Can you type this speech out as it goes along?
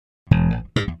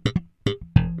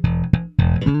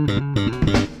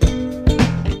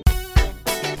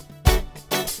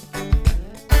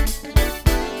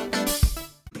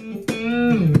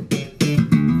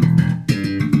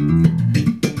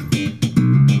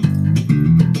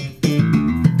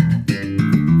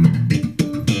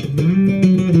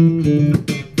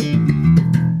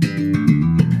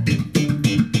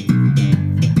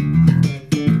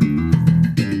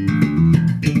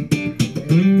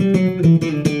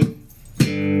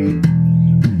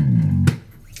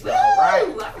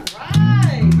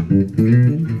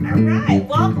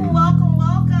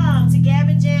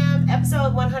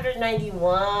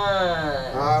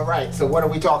right, so what are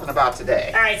we talking about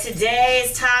today? All right,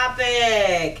 today's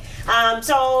topic.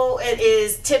 So it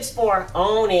is tips for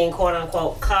owning quote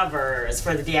unquote covers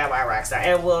for the DIY Rockstar.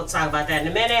 And we'll talk about that in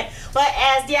a minute. But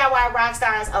as DIY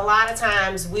Rockstars, a lot of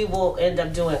times we will end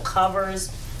up doing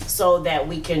covers so that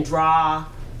we can draw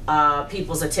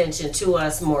people's attention to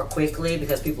us more quickly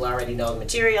because people already know the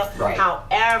material. Right.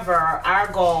 However,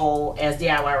 our goal as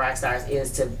DIY Rockstars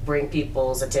is to bring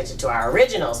people's attention to our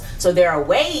originals. So there are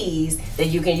ways that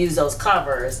you can use those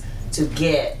covers to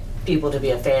get people to be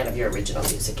a fan of your original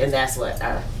music, and that's what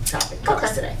our topic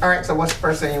covers today. All right, so what's the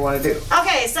first thing you want to do?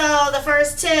 Okay, so the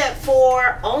first tip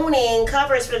for owning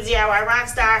covers for the DIY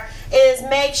Rockstar is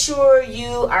make sure you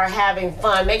are having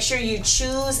fun. Make sure you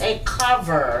choose a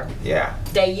cover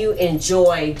that you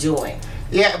enjoy doing.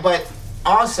 Yeah, but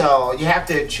also you have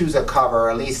to choose a cover,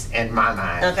 at least in my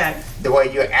mind. Okay. The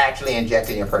way you're actually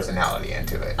injecting your personality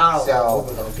into it. Oh, so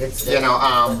we're gonna get to you know,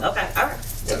 okay, all right.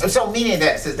 So meaning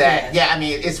this is that I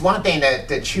mean it's one thing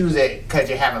to choose it because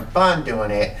you're having fun doing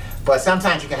it, but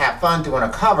sometimes you can have fun doing a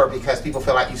cover because people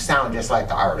feel like you sound just like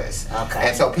the artist. Okay.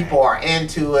 And so people are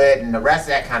into it and the rest of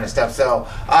that kind of stuff. So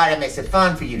that makes it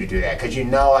fun for you to do that because you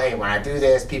know, hey, when I do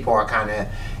this, people are kind of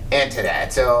into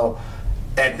that. So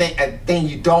a thing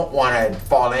you don't want to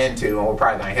fall into, and we're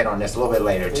probably going to hit on this a little bit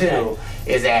later too,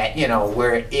 is that, you know,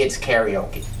 where it's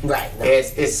karaoke. Right. No.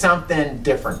 It's something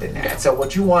different than that. So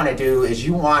what you want to do is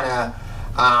you want to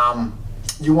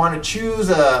choose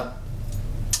a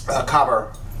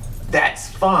cover that's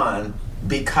fun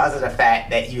because of the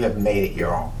fact that you have made it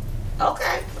your own.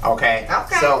 Okay. Okay.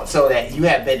 So that you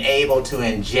have been able to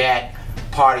inject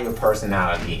part of your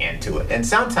personality into it. And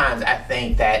sometimes I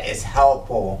think that it's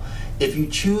helpful if you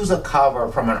choose a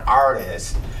cover from an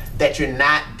artist that you're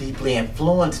not deeply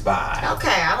influenced by. Okay,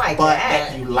 I like but that.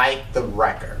 But that you like the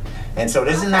record. And so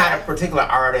this is not a particular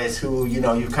artist who, you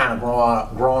know, you've kind of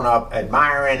grown up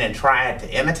admiring and trying to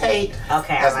imitate.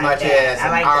 Okay, as like much that. as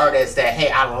an artist that,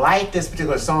 hey, I like this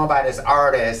particular song by this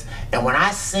artist, and when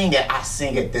I sing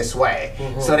it this way.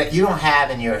 So that you don't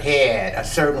have in your head a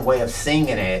certain way of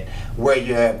singing it where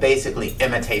you're basically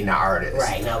imitating the artist.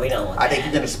 Right, no, we don't want that. I think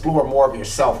you can explore more of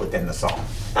yourself within the song.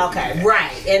 Okay,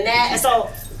 right. And that, so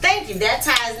thank you. That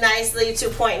ties nicely to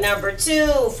point number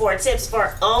 2 for tips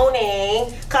for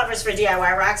owning covers for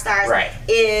DIY Rockstars. Right.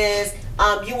 Is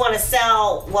you want to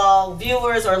sell,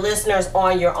 viewers or listeners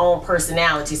on your own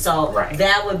personality. So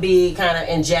that would be kind of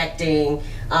injecting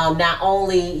not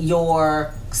only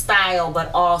your style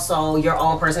but also your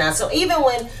own personality. So even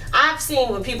when I've seen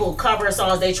when people cover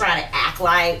songs, they try to act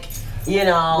like, you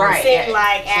know, sing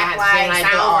like, act like,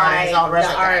 sound like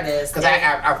the artist. Because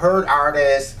I've heard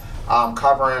artists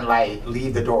covering like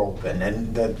 "Leave the Door Open"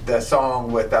 and the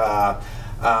song with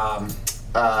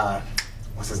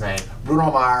what's his name,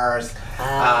 Bruno Mars,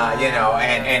 you know,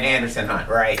 and Anderson Hunt,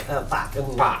 right? Pop.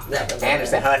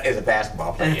 Anderson Hunt is a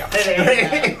basketball player.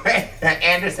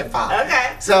 Anderson Pop.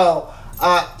 Okay. So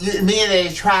they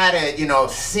try to, you know,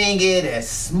 sing it as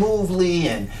smoothly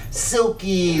and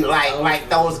silky like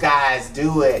those guys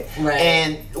do it. Right.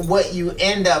 And what you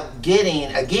end up getting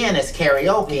again is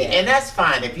karaoke. And that's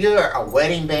fine if you're a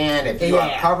wedding band, if you're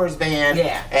a covers band,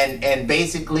 and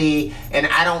basically, and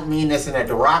I don't mean this in a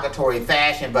derogatory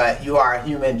fashion, but you are a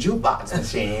human jukebox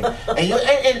machine.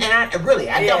 and I really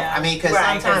don't. I mean, because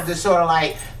sometimes it's sort of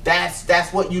like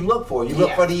that's what you look for. You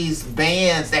look for these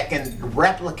bands that can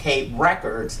replicate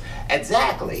records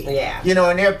exactly. Yeah. You know,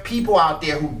 and there are people out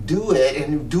there who do it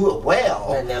and who do it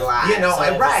well. And they're live. You know, so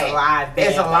and it's a live band.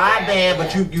 It's a live band,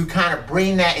 but you kind of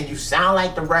bring that and you sound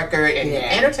like the record and you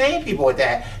entertain people with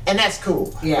that, and that's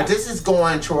cool. Yeah. But this is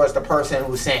going towards the person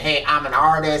who's saying, hey, I'm an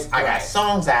artist, I got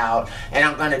songs out, and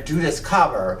I'm gonna do this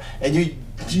cover, and you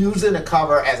using the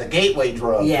cover as a gateway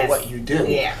drug for what you do.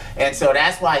 Yeah. And so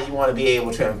that's why you want to be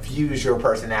able to infuse your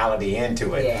personality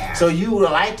into it. Yeah. So you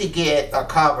would like to get a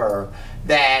cover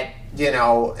that, you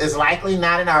know, is likely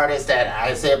not an artist that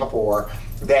I said before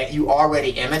that you already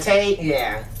imitate.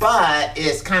 Yeah. But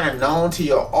it's kind of known to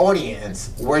your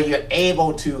audience where you're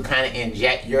able to kind of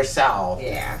inject yourself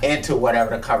into whatever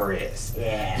the cover is.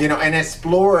 Yeah. You know, and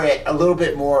explore it a little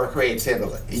bit more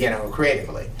creatively.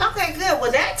 Okay, good.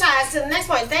 Well, that ties to the next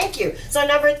point. Thank you. So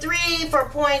number 3 for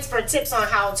points for tips on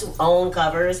how to own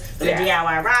covers for the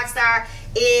DIY Rockstar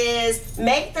is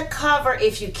make the cover,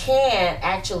 if you can,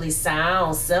 actually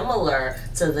sound similar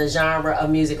to the genre of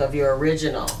music of your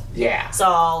original. Yeah.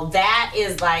 So that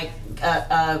is like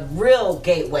a real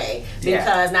gateway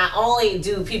because not only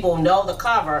do people know the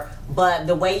cover, but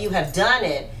the way you have done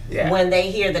it, when they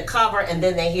hear the cover and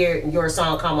then they hear your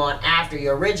song come on after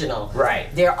your original,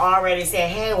 they're already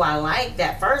saying, hey, well, I like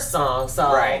that first song,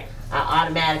 so I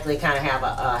automatically kind of have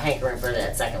a hankering for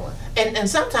that second one. And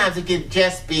sometimes it could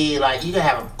just be like you can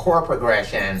have a chord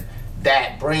progression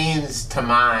that brings to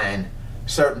mind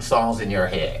certain songs in your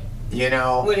head. You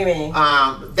know? What do you mean?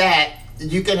 That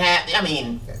you can have, I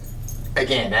mean,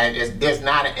 again, there's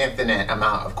not an infinite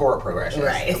amount of chord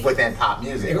progressions within pop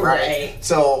music, right?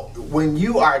 So when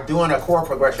you are doing a chord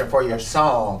progression for your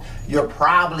song, you're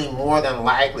probably more than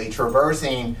likely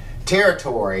traversing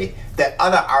territory that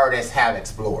other artists have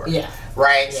explored.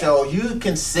 Right? Yeah. So you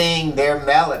can sing their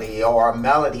melody or a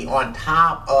melody on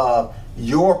top of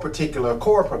your particular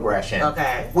chord progression,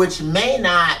 which may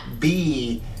not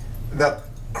be the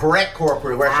correct chord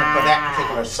progression for that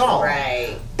particular song.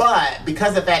 Right. But because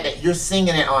of the fact that you're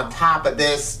singing it on top of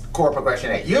this chord progression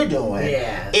that you're doing,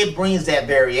 it brings that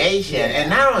variation. And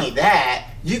not only that,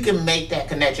 you can make that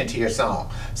connection to your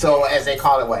song. So as they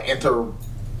call it, what?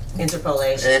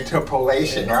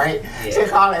 Interpolation, right? They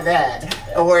call it that.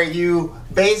 Where you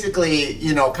basically,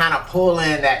 you know, kind of pull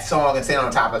in that song and sing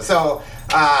on top of it. So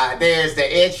there's the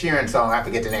Ed Sheeran song, I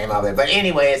forget the name of it. But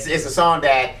anyway, it's a song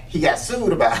that he got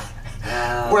sued about.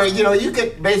 Where, you know, you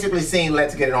could basically sing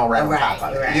Let's Get It On right on top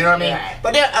of it. You know what I mean?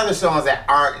 But there are other songs that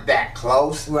aren't that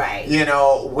close. You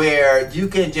know, where you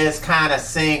can just kind of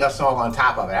sing a song on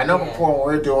top of it. I know before when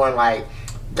we were doing like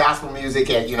gospel music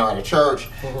at, you know, at a church,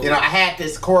 you know, I had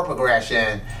this chord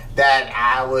progression that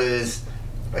I was,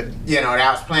 you know, that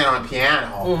I was playing on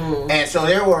piano. And so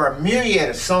there were a myriad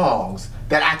of songs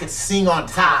that I could sing on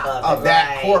top of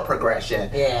that chord progression,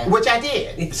 which I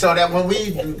did. So that when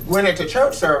we went into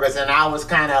church service and I was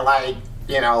kind of like,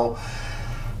 you know,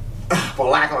 for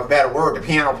lack of a better word, the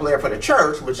piano player for the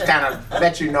church, which kind of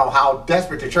lets you know how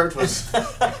desperate the church was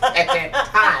at that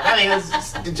time. I mean, it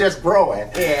was just growing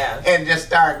and just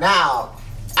starting out.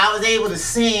 I was able to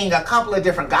sing a couple of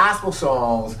different gospel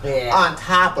songs on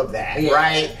top of that,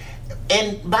 right?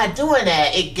 And by doing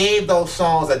that, it gave those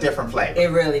songs a different flavor.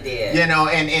 It really did. You know,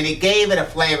 and it gave it a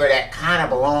flavor that kind of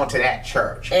belonged to that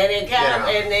church. And it kind of,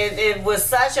 and it was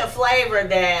such a flavor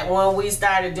that when we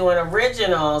started doing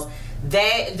originals,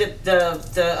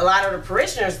 a lot of the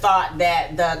parishioners thought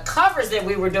that the covers that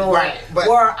we were doing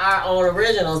were our own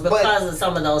originals because of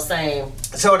some of those same.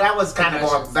 So that was kind of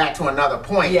going back to another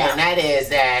point, and that is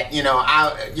that, you know,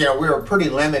 we were pretty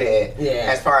limited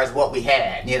as far as what we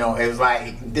had. You know, it was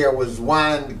like there was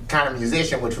one kind of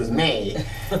musician, which was me,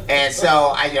 and so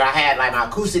I had like my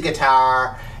acoustic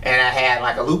guitar and I had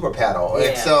like a looper pedal,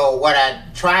 and so what I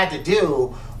tried to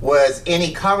do was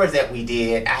any covers that we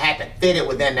did, I had to fit it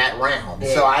within that realm.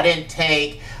 So I didn't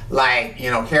take like, you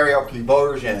know, karaoke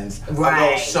versions of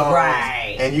those songs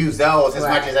and use those as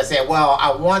much as I said, well,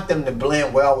 I want them to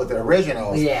blend well with the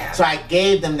originals. So I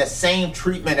gave them the same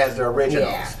treatment as the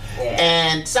originals.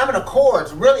 And some of the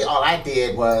chords, really all I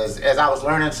did was, as I was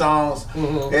learning songs,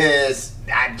 is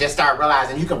I just started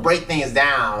realizing you can break things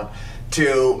down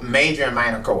to major and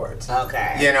minor chords.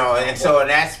 You know, and so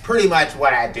that's pretty much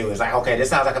what I do. Is like, okay, this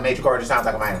sounds like a major chord, this sounds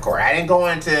like a minor chord. I didn't go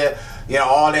into, you know,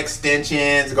 all the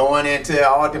extensions, going into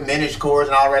all diminished chords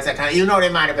and all the rest of that kind of, even though they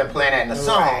might have been playing that in the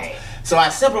song. So I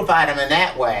simplified them in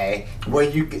that way, where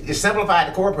you simplify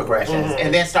the chord progressions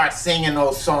and then start singing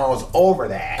those songs over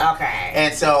that.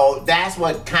 And so that's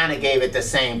what kind of gave it the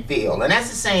same feel. And that's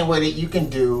the same way that you can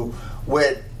do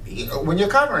with when you're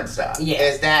covering stuff,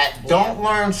 is that don't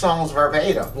learn songs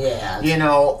verbatim. You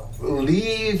know,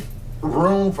 leave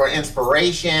room for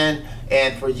inspiration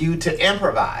and for you to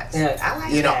improvise. I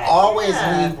like you know, that. Always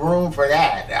leave room for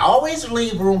that. Always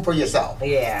leave room for yourself.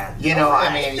 You know,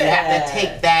 I mean, you have to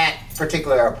take that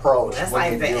particular approach. That's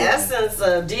like the essence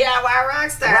of DIY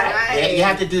Rockstar, right? Yeah, you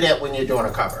have to do that when you're doing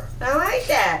a cover. I like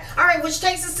that. All right, which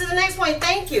takes us to the next point.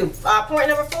 Thank you. Point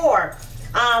number 4.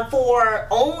 For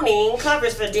owning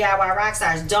covers for DIY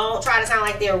Rockstars. Don't try to sound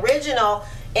like the original.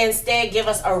 Instead, give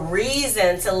us a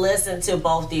reason to listen to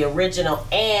both the original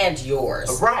and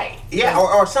yours.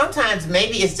 Or sometimes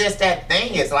maybe it's just that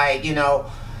thing. It's like, you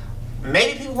know,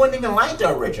 maybe people wouldn't even like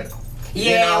the original. We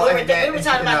were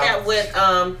talking about that with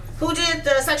who did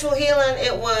the Sexual Healing?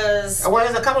 It was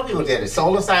there's a couple of people did it.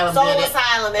 Soul Asylum did it.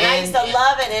 And I used to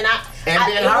love it, and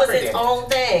it was its own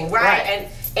thing,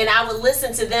 and I would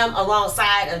listen to them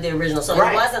alongside of the original. So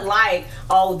it wasn't like,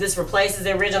 oh, this replaces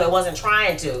the original. It wasn't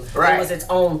trying to. It was its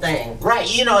own thing.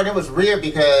 You know, and it was weird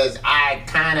because I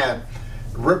kind of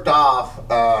ripped off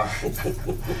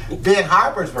Ben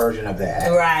Harper's version of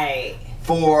that.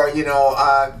 For, you know,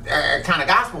 a kind of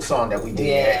gospel song that we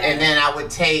did. And then I would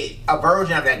take a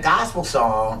version of that gospel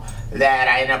song that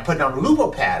I ended up putting on the looper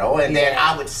paddle, and then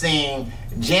I would sing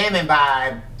Jamming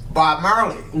by Bob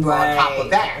Marley on top of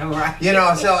that. You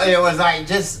know, so it was like,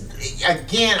 just,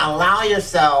 again, allow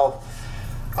yourself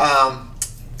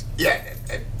yeah,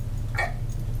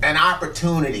 an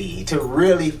opportunity to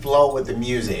really flow with the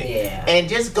music, and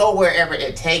just go wherever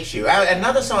it takes you.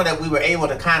 Another song that we were able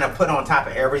to kind of put on top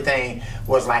of everything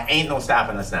was like "Ain't No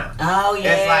Stopping Us Now." Oh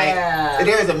yeah, it's like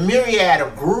there's a myriad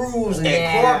of grooves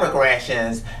and chord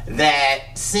progressions that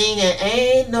singing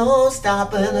 "Ain't No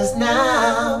Stopping Us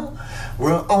Now,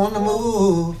 we're on the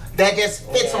move." That just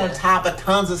fits on top of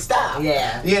tons of stuff.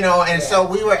 You know, and so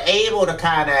we were able to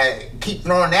kind of keep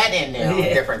throwing that in there on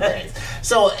different things.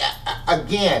 So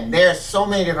again, there's so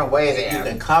many different ways that you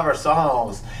can cover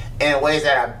songs in ways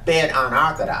that are a bit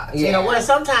unorthodox. You know, where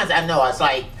sometimes I know it's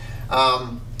like,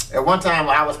 at one time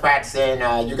when I was practicing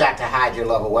 "You Got to Hide Your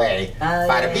Love Away"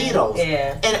 by the Beatles.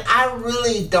 And I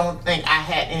really don't think I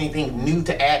had anything new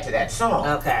to add to that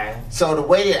song. So the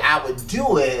way that I would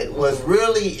do it was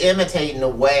really imitating the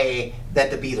way that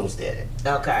the Beatles did it.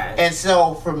 And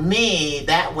so for me,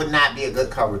 that would not be a good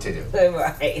cover to do.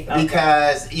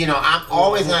 Because, you know, I'm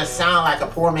always going to sound like a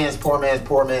poor man's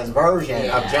version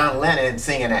of John Lennon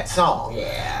singing that song.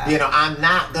 You know, I'm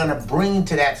not going to bring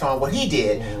to that song what he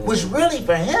did, which really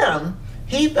for him,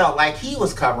 he felt like he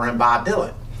was covering Bob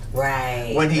Dylan.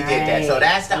 When he did that. So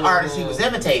that's the artist he was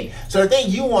imitating. So the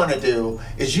thing you want to do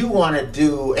is you want to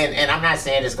do, and I'm not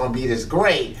saying it's going to be this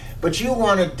great, but you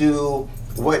want to do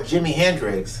what Jimi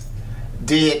Hendrix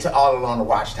did to All Along the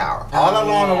Watchtower. All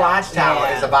Along the Watchtower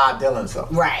is a Bob Dylan song.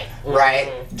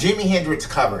 Jimi Hendrix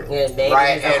covered it.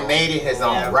 And made it his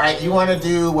own. You want to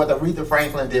do what Aretha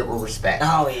Franklin did with Respect.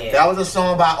 That was a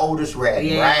song by Otis Redding.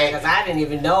 Because I didn't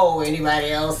even know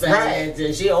anybody else sang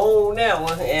it. She owned that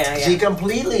one. She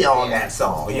completely owned that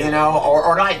song, you know,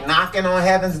 or like Knocking on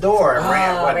Heaven's Door.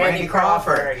 Randy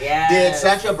Crawford did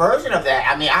such a version of that.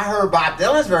 I mean, I heard Bob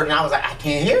Dylan's version, I was like, I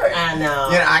can't hear it. I know.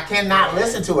 You know, I cannot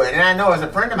listen to it. And I know as a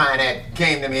friend of mine that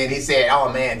came to me and he said,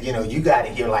 oh man, you know, you got to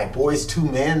hear like Boyz II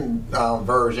Men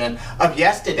version of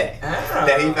Yesterday.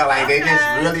 That he felt like they just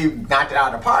really knocked it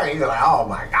out of the park. He was like, oh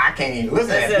my God, I can't even listen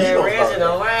to that Beatles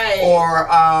original, version.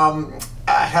 Or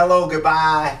Hello,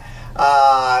 Goodbye.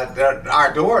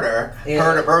 Our daughter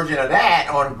heard a version of that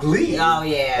on Glee.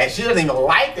 And she doesn't even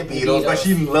like the Beatles, but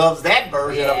she loves that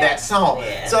version of that song.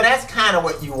 So that's kind of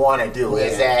what you want to do,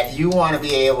 is that you want to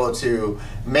be able to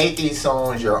make these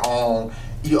songs your own.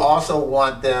 You also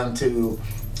want them to,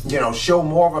 you know, show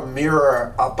more of a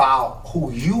mirror about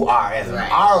who you are as an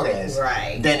artist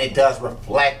than it does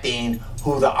reflecting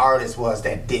who the artist was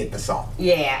that did the song.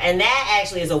 And that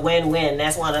actually is a win-win.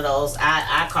 That's one of those,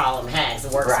 I call them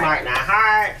hacks. Work smart, not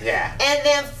hard. And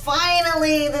then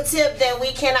finally, the tip that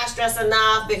we cannot stress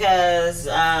enough, because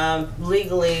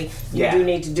legally you do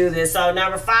need to do this. So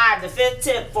number 5, the 5th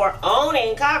tip for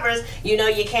owning covers, you know,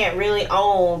 you can't really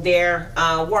own their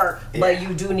work, but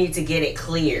you do need to get it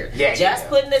cleared. Just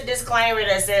putting a disclaimer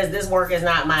that says this work is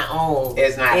not my own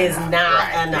is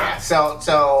not enough.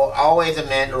 So always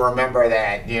remember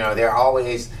that, you know, there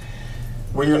always,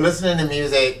 when you're listening to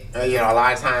music, you know, a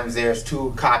lot of times there's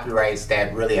 2 copyrights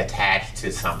that really attach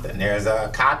to something. There's a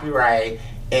copyright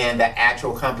in the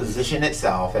actual composition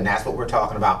itself, and that's what we're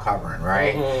talking about covering,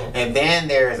 right? And then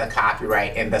there's a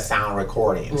copyright in the sound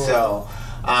recording. So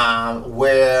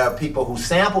where people who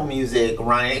sample music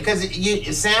run it, because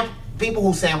people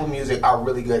who sample music are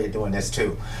really good at doing this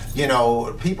too. You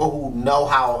know, people who know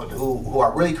how, who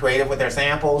are really creative with their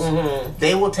samples,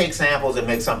 they will take samples and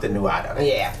make something new out of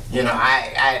it. You know,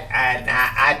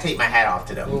 I take my hat off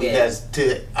to them, because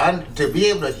to be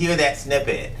able to hear that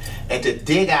snippet and to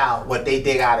dig out what they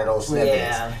dig out of those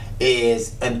snippets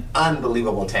is an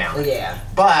unbelievable talent.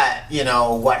 But, you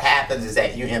know, what happens is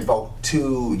that you invoke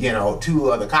 2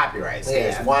 other copyrights.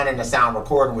 There's one in the sound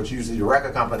recording, which usually the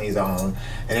record companies own,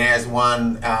 and there's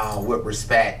one with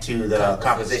respect to the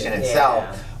composition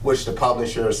itself, which the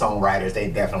publishers, songwriters, they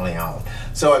definitely own.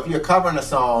 So if you're covering a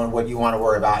song, what you want to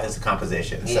worry about is the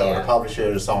composition. So the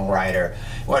publisher, the songwriter,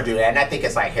 want to do that. And I think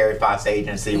it's like Harry Fox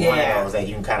Agency, one of those that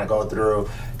you can kind of go through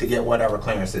to get whatever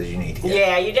clearances you need to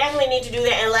get. You definitely need to do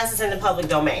that unless it's in the public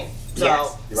domain.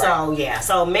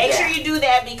 So make sure you do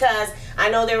that, because I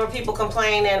know there were people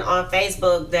complaining on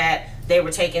Facebook that they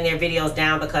were taking their videos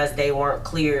down because they weren't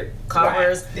cleared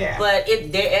covers. But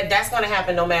that's going to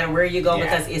happen no matter where you go,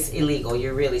 because it's illegal.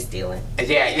 You're really stealing.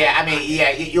 I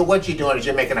mean, what you're doing is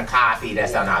you're making a copy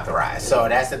that's unauthorized. So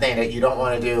that's the thing that you don't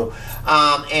want to do.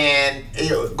 And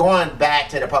going back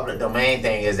to the public domain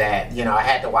thing is that, you know, I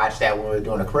had to watch that when we were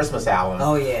doing a Christmas album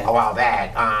a while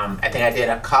back. I think I did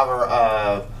a cover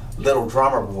of Little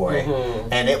Drummer Boy,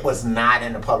 and it was not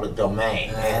in the public domain,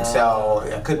 and so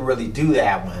I couldn't really do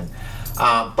that one.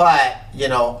 But you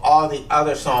know, all the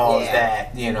other songs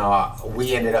that you know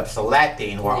we ended up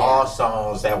selecting were all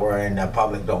songs that were in the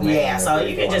public domain. Yeah, so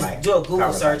you can just do a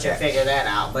Google search and figure that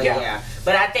out. But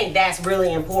but I think that's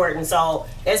really important. So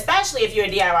especially if you're a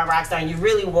DIY rock star and you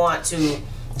really want to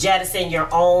jettison your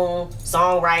own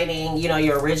songwriting, you know,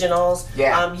 your originals.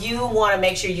 You want to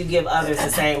make sure you give others the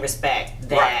same respect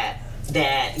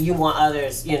that you want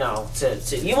others, you know, to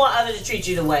you want others to treat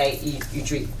you the way you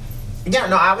treat. Yeah,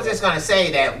 no, I was just gonna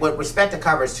say that with respect to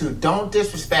covers too, don't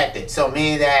disrespect it. So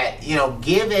meaning that, you know,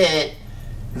 give it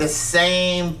the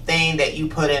same thing that you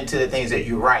put into the things that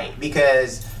you write.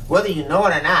 Because whether you know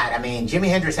it or not, I mean, Jimi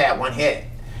Hendrix had one hit.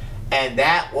 And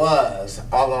that was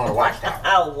All Along the Watchtower.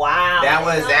 Oh wow! That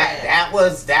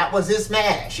was his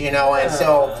smash, you know. And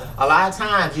so a lot of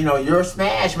times, you know, your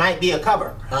smash might be a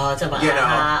cover. Oh, you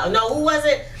know. No, who was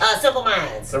it? Simple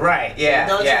Minds. Right. Yeah.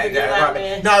 Don't you forget about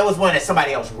me? No, it was one that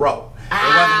somebody else wrote.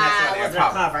 It wasn't a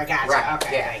cover. I got you. Right.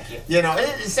 Okay, thank you. You know,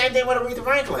 it's the same thing with Aretha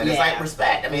Franklin. It's like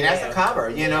respect. I mean, that's a cover.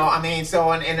 You know, I mean,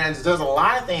 so and there's a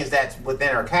lot of things that's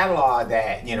within her catalog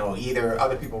that, you know, either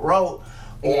other people wrote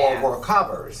or were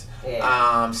covers.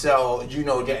 So, you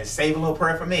know, just Save a Little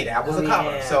Prayer for Me, that was a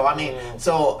cover. So I mean,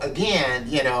 so again,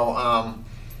 you know,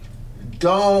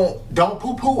 don't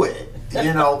poo-poo it.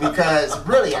 You know, because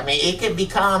really, I mean, it can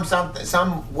become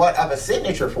somewhat of a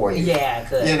signature for you. Yeah, it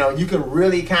could. You know, you can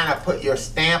really kind of put your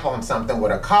stamp on something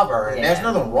with a cover, and there's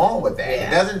nothing wrong with that. It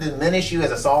doesn't diminish you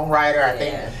as a songwriter. I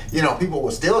think, you know, people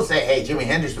will still say, hey, Jimi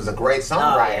Hendrix was a great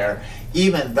songwriter,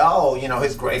 even though, you know,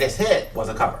 his greatest hit was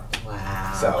a cover.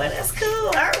 Wow, so. Well, that's cool.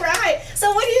 All right.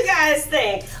 So what do you guys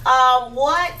think?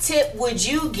 What tip would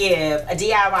you give a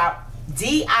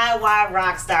DIY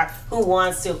rock star who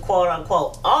wants to quote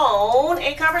unquote own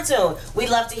a cover tune? We'd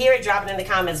love to hear it. Drop it in the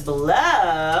comments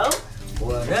below.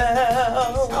 What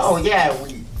else? Oh yeah,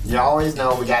 you always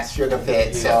know we got Sugar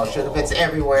Fit. So Sugar Fit's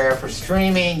everywhere for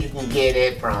streaming. You can get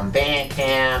it from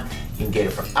Bandcamp. You can get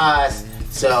it from us.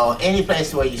 So any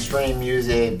place where you stream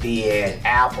music, be it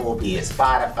Apple, be it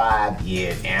Spotify, be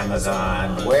it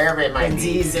Amazon, wherever it might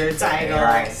be. Deezer, Tidal.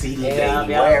 Right, CD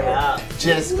Baby, wherever.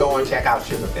 Just go and check out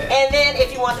Sugar Fit. And then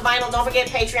if you want the vinyl, don't forget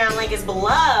Patreon link is below.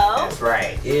 That's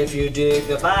right. If you dig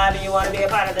the vibe and you want to be a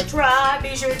part of the tribe,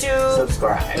 be sure to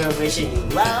subscribe. We're wishing you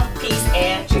love, peace,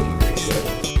 and